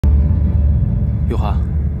玉华，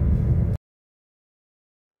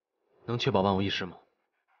能确保万无一失吗？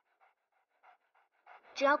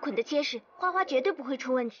只要捆得结实，花花绝对不会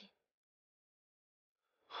出问题。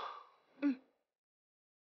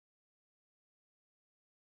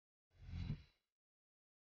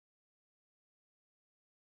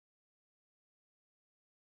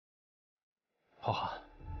花花，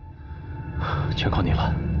全靠你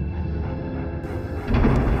了。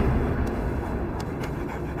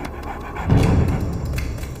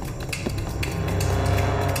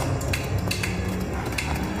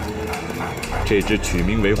这只取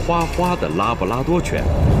名为花花的拉布拉多犬，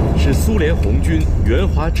是苏联红军援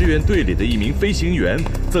华志愿队里的一名飞行员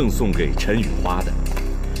赠送给陈雨花的。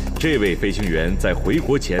这位飞行员在回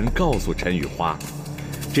国前告诉陈雨花，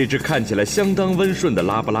这只看起来相当温顺的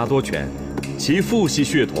拉布拉多犬，其父系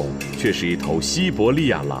血统却是一头西伯利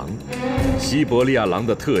亚狼。西伯利亚狼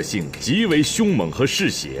的特性极为凶猛和嗜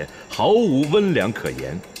血，毫无温良可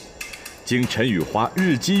言。经陈雨花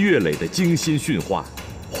日积月累的精心驯化，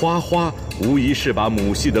花花无疑是把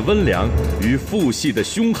母系的温良与父系的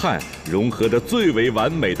凶悍融合得最为完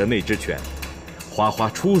美的那只犬。花花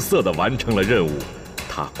出色地完成了任务，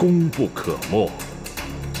它功不可没。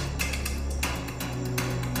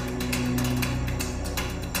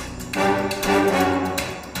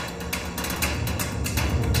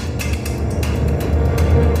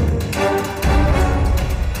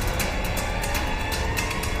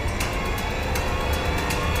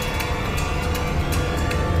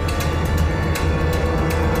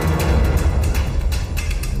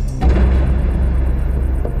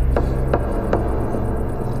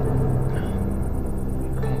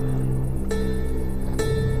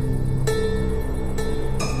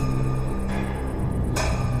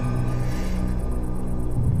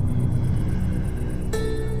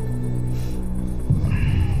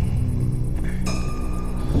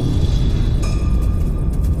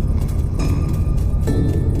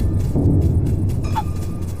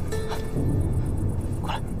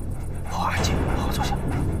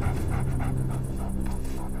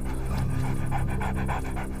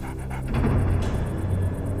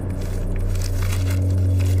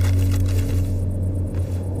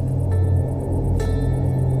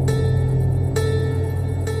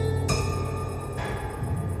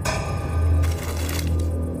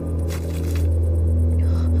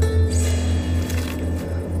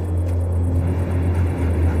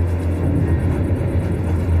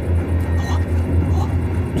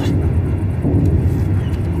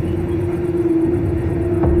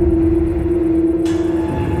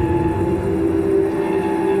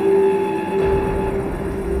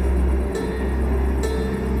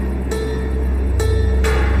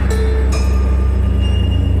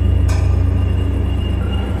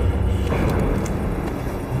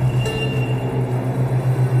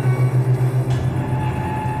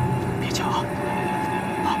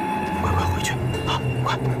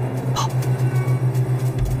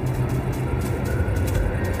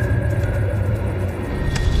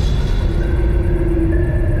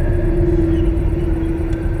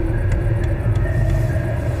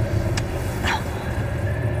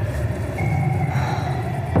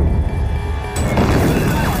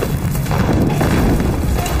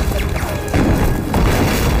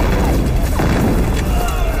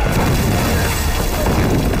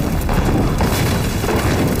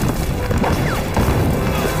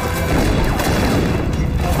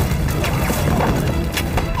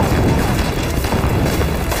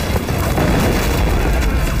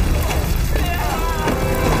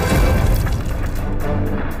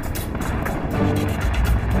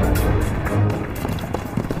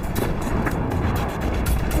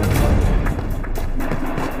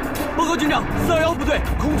421部队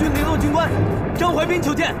空军联络军官张怀斌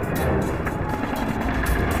求见。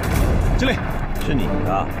经理，是你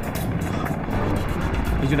的。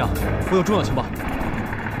李军长，我有重要情报。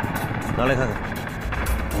拿来看看。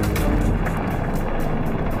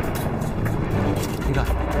您看。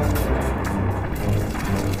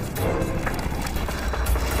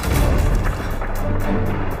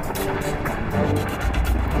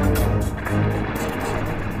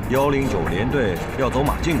109联队要走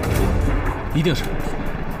马进谷，一定是。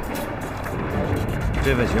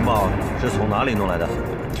这份情报是从哪里弄来的？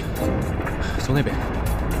从那边，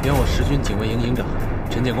原我10军警卫营营长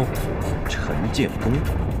陈建功。陈建功。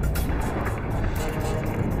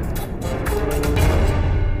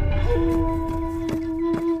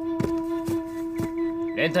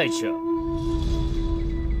連隊長、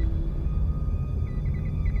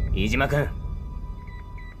飯島君、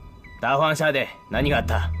ダファン社で何があっ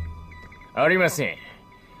た？ありません。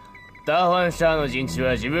ダファン社の陣地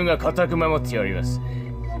は自分が固く守っております。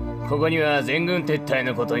ここには全軍撤退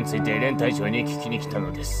のことについて連隊長に聞きに来た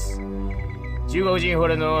のです。中国人捕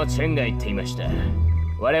虜のチェンが言っていました。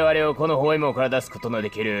我々をこの包囲網から出すことので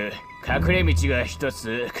きる隠れ道が一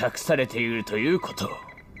つ隠されているということ。こ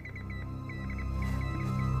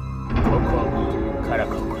こから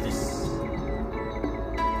ここです。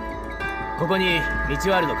ここに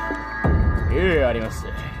道はあるのか？ええ、あります。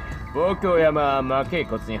望郷山魔渓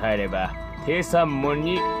谷に入れば定山門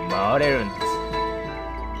に回れるんです。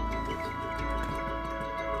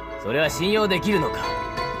それは信用できるのか？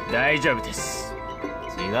大丈夫です。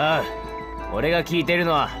違う。俺が聞いてる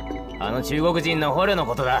のはあの中国人の捕虜の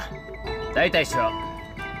ことだ。大隊長、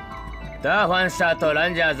ダーファンシャーとラ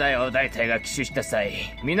ンジャー剤を大隊が奇襲した際、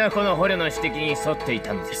皆この捕虜の指摘に沿ってい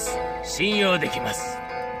たのです。信用できます。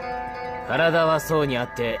体は宋にあ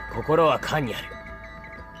って心は漢にある。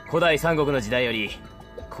古代三国の時代より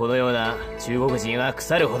このような中国人は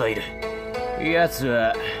腐るほどいる。奴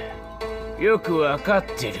はよくわかっ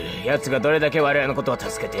てる。奴がどれだけ我々のことを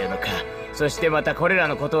助けているのか、そしてまたこれら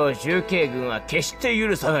のことを重慶軍は決して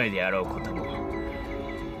許さないであろうことも。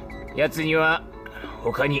奴には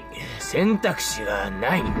他に選択肢が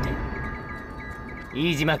ないんだ。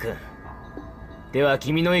飯島君、では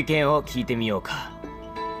君の意見を聞いてみようか。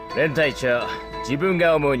連隊長、自分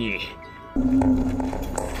が思うに。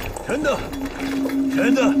真的，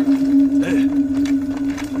真的，哎，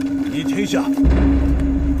你听一下，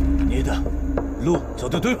你的路走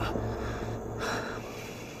得对吗？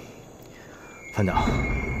班长，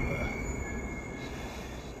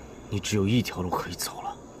你只有一条路可以走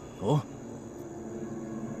了。哦，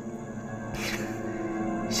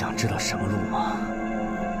想知道什么路吗？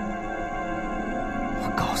我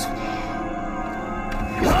告诉你。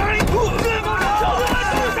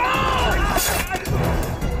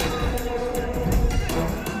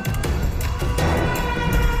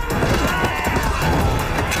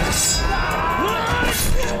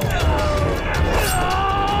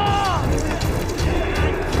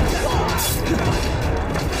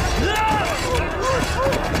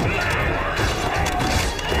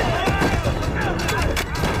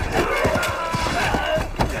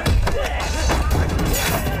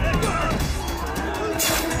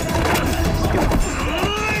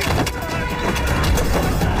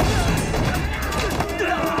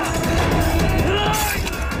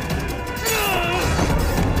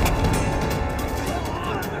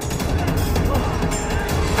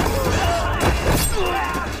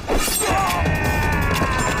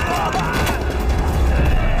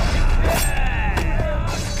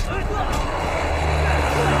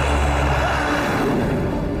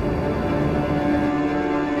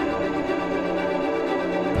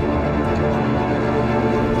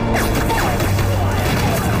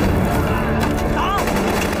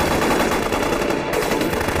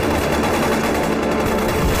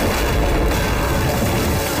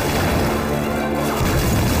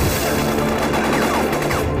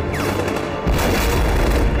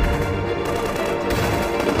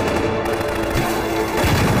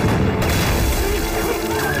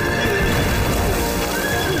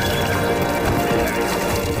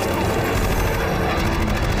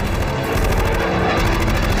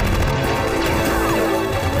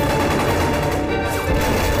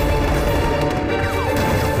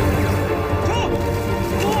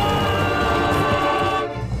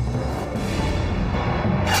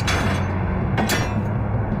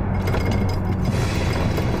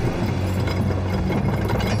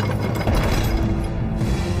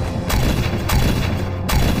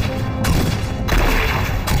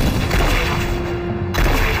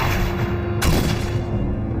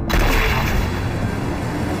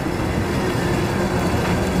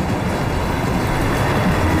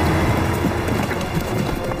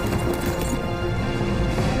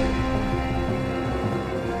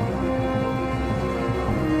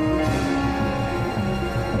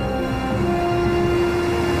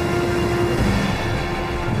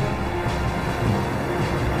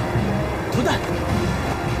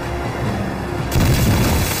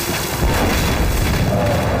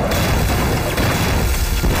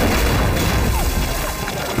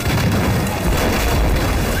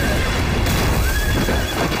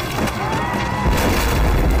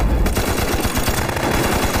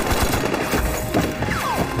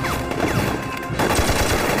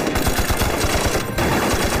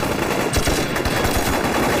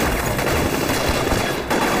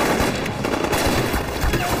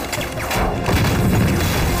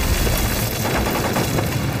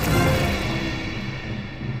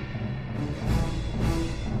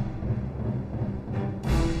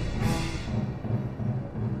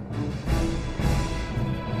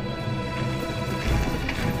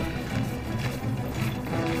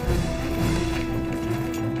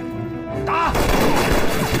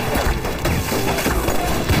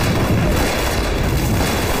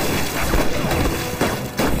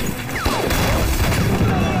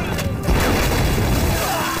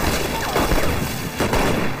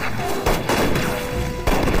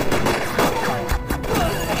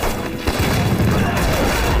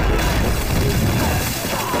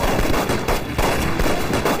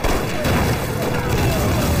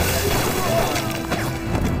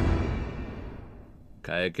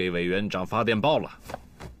该给委员长发电报了。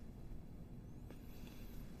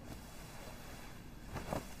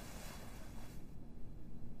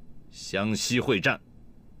湘西会战，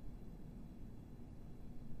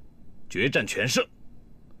决战全胜。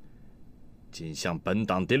谨向本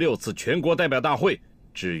党第6次全国代表大会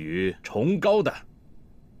致予崇高的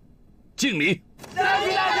敬礼。